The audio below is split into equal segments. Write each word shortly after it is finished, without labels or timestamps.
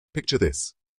Picture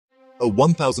this. A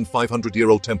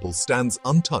 1,500-year-old temple stands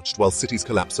untouched while cities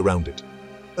collapse around it.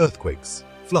 Earthquakes,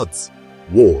 floods,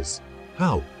 wars.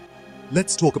 How?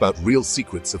 Let's talk about real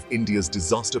secrets of India's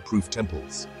disaster-proof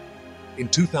temples. In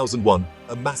 2001,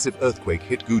 a massive earthquake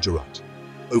hit Gujarat.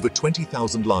 Over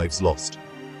 20,000 lives lost.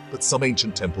 But some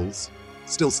ancient temples,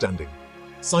 still standing.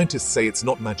 Scientists say it's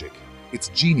not magic, it's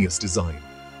genius design.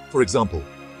 For example,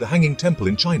 the Hanging Temple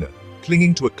in China,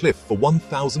 clinging to a cliff for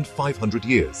 1,500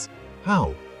 years.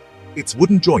 How? Its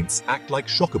wooden joints act like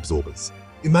shock absorbers.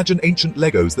 Imagine ancient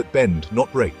Legos that bend,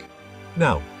 not break.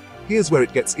 Now, here's where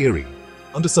it gets eerie.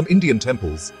 Under some Indian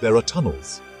temples, there are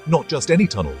tunnels. Not just any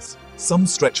tunnels. Some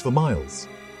stretch for miles.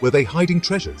 Were they hiding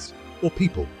treasures? Or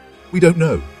people? We don't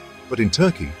know. But in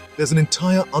Turkey, there's an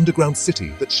entire underground city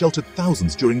that sheltered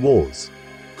thousands during wars.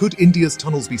 Could India's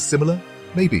tunnels be similar?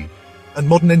 Maybe. And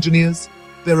modern engineers?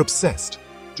 They're obsessed.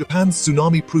 Japan's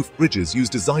tsunami-proof bridges use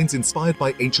designs inspired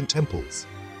by ancient temples.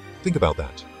 Think about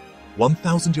that.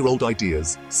 1,000-year-old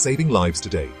ideas saving lives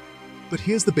today. But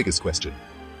here's the biggest question.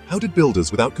 How did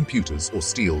builders without computers or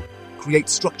steel create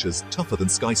structures tougher than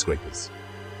skyscrapers?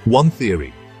 One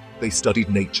theory. They studied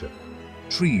nature.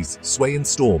 Trees sway in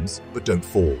storms but don't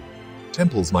fall.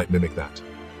 Temples might mimic that.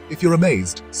 If you're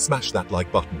amazed, smash that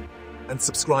like button. And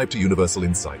subscribe to Universal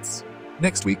Insights.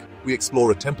 Next week, we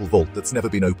explore a temple vault that's never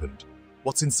been opened.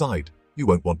 What's inside? You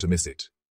won't want to miss it.